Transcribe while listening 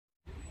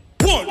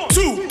1,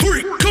 2,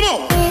 3, come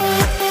on!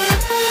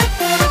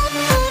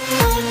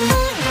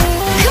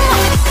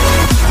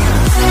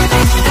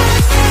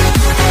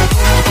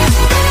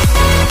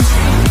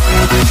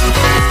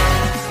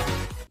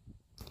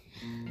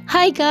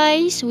 Hi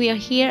guys, we are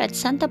here at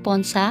Santa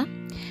Ponca.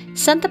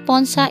 Santa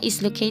Ponca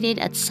is located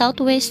at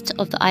southwest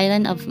of the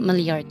island of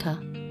Mallorca.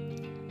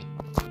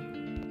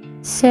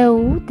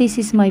 So, this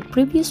is my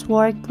previous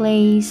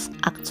workplace.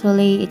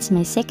 Actually, it's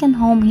my second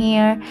home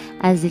here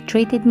as they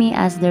treated me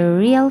as their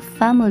real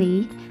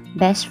family,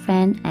 best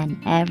friend, and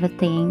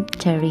everything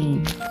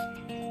terrain.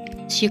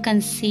 As you can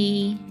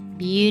see,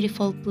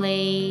 beautiful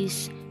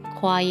place,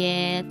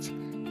 quiet,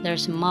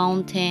 there's a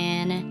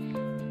mountain,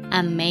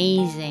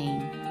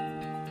 amazing.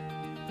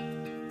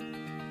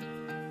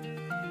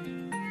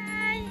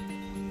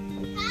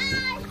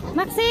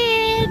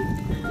 Maxine!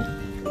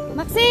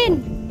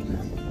 Maxine!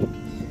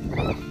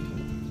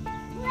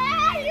 Where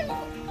are you?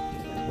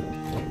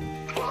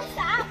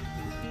 Stop!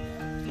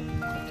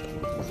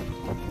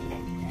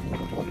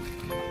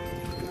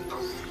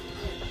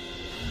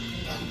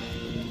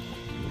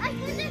 I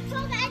couldn't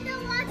talk. I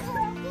don't want to.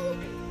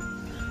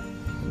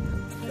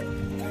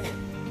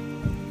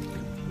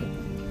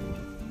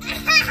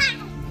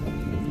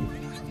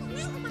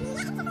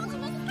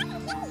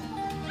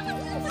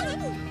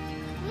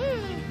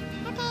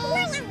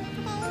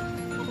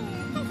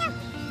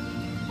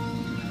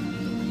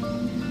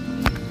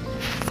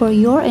 For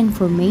your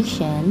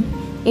information,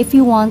 if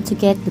you want to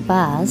get the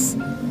bus,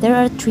 there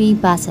are 3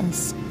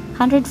 buses,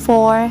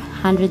 104,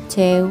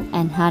 102,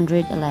 and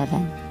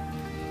 111.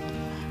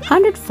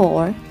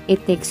 104,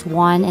 it takes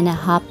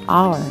 1.5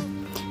 hours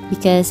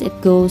because it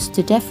goes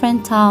to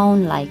different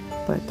towns like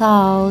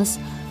Portals,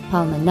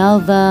 Palma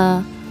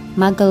Nova,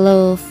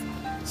 Magaluf,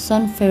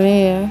 Son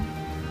Ferrer,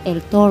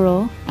 El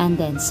Toro, and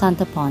then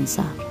Santa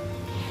Ponca.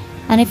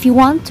 And if you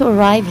want to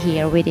arrive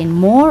here within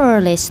more or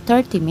less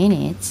 30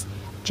 minutes,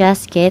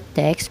 just get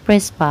the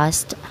express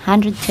bus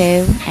 102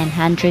 and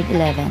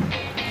 111.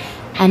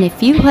 And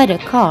if you had a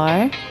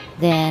car,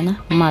 then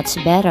much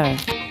better.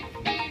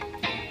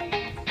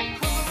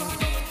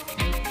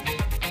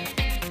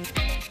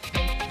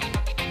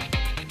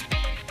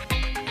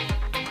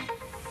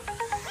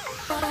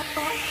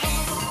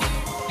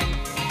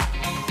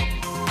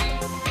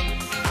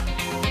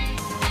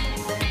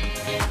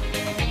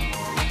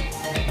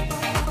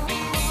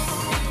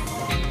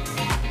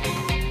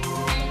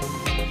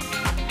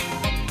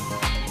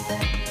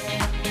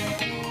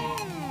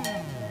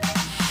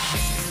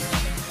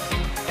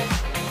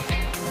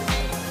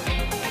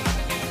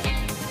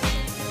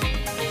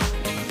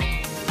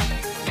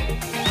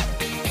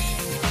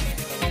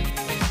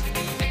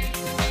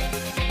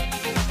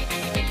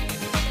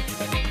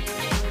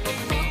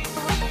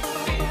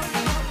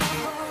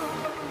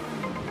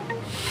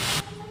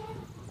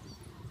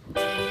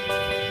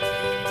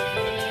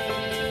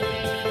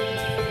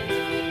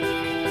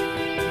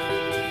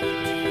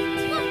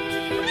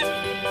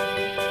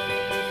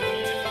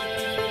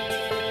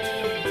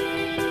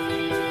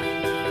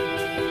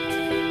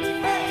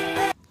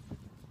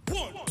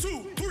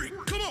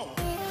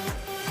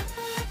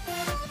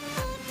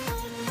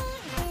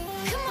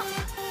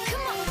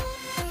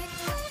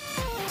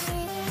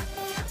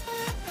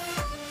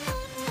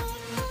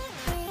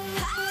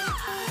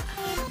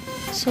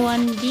 So,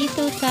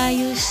 andito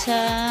tayo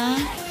sa,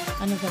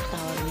 ano ba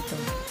tawag dito?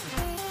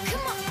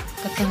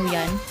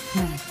 Kakahuyan?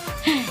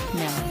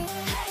 No.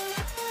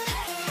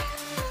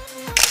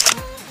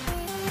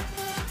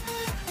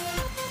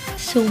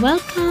 So,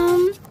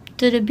 welcome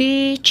to the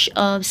beach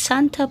of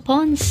Santa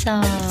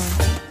Ponca.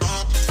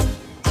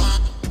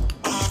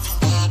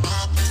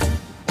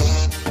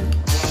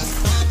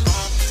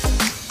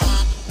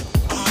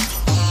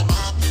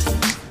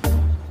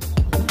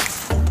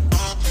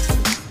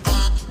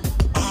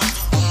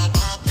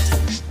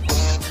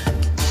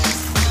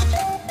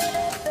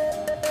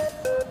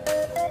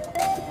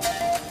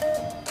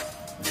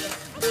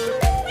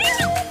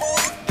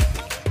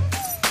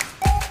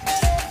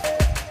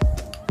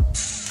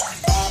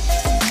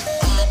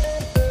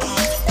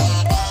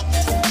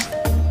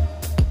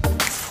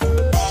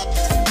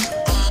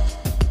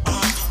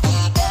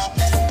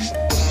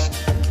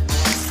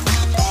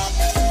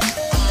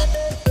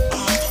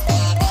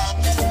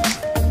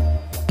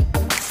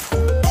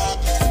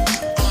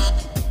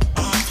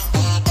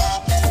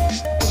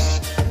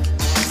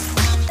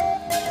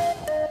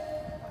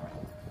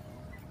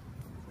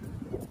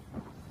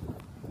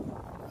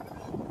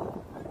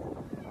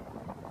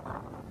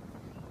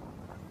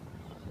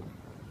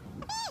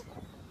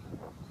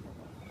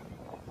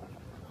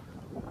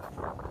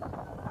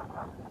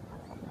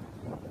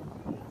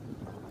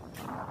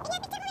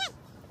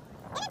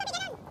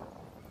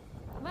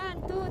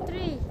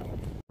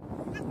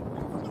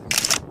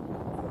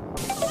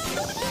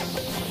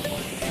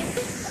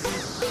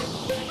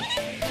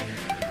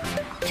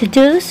 To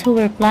those who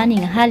were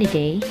planning a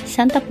holiday,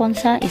 Santa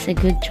Ponca is a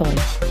good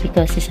choice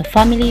because it's a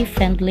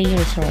family-friendly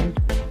resort.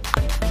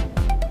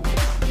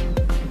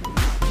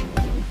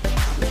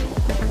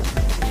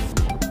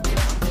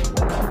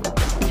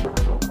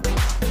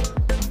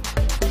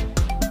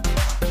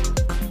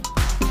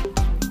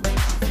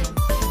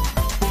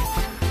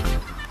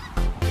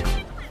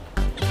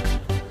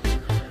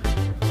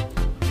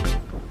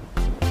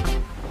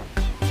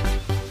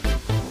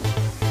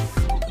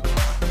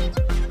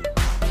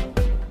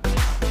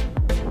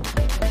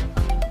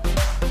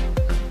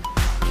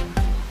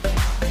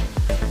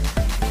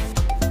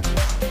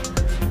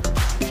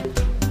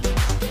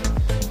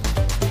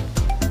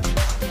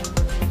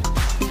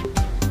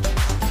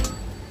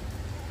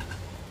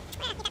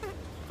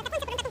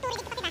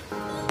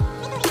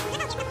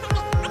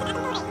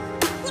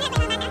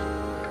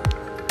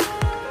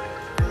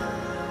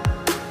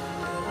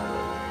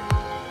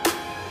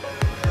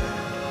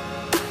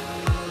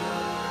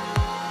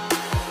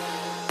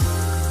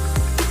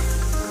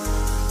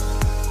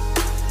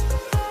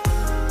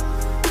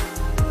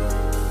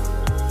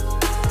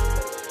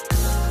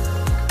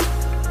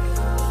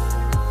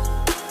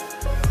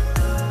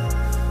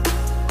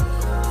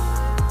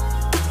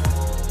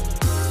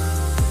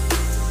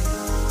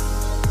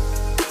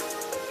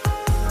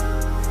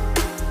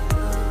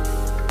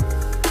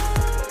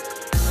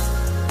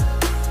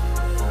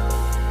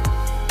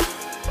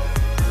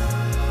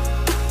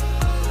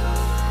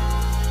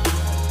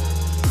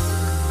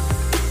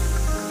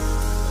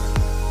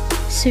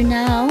 So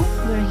now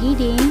we're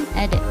heading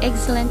at an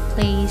excellent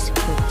place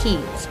for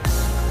kids.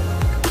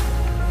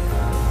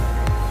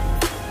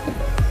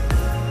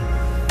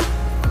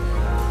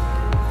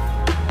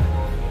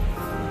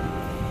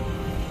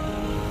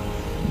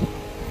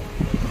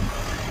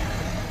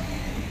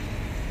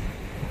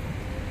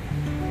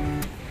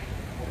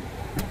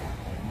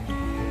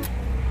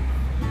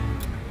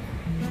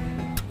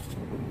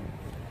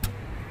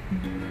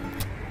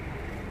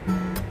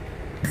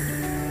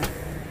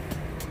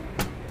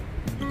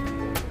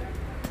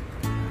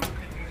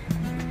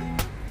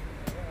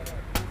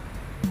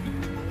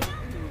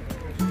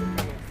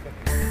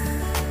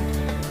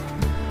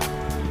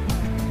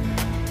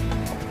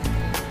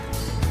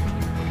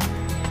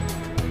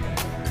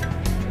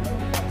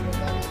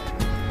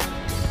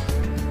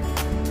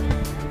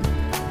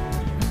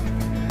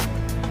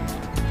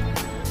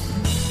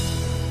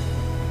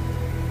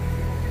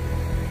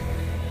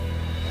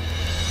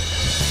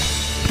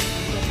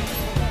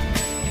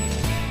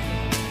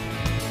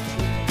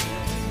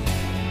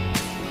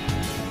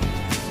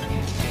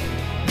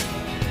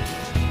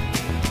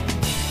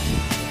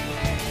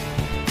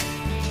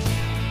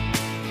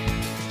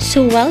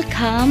 So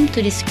welcome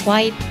to this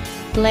quiet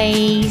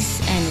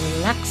place and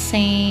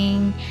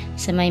relaxing.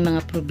 Sa may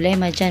mga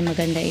problema dyan,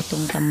 maganda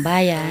itong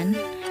tambayan.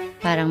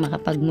 Parang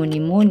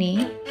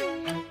makapagmuni-muni.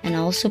 And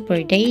also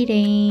for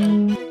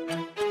dating.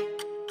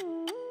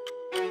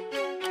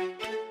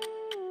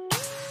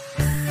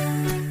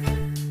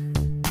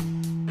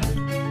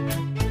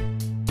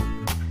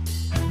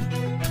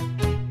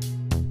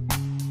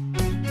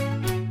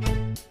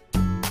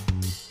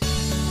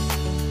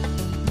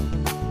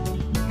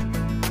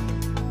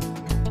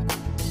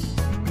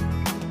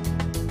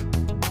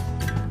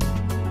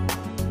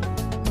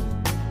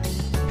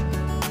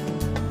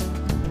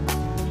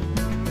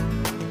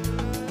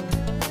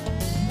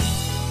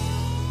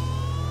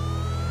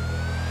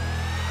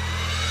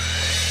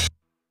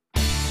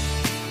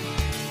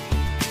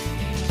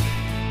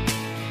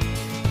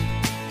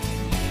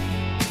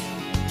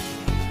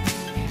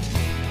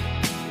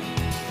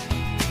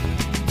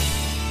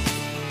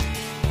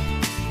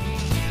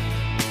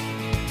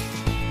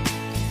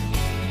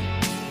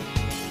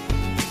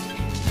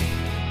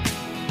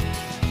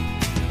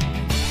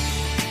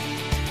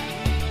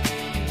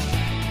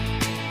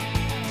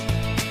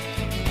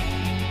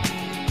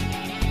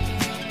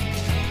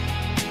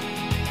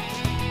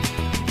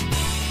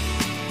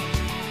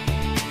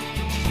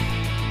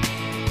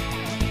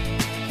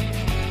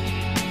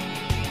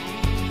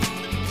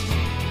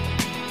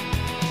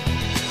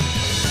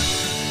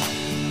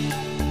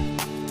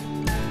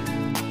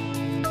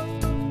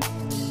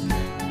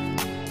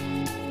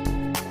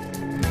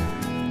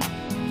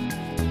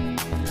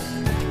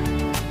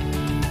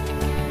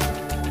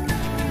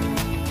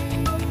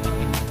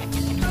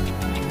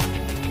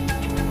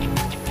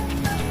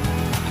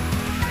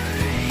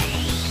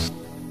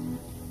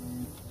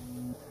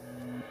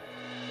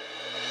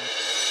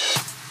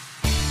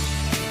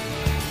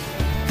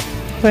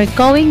 We're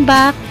going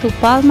back to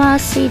Palma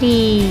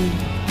City.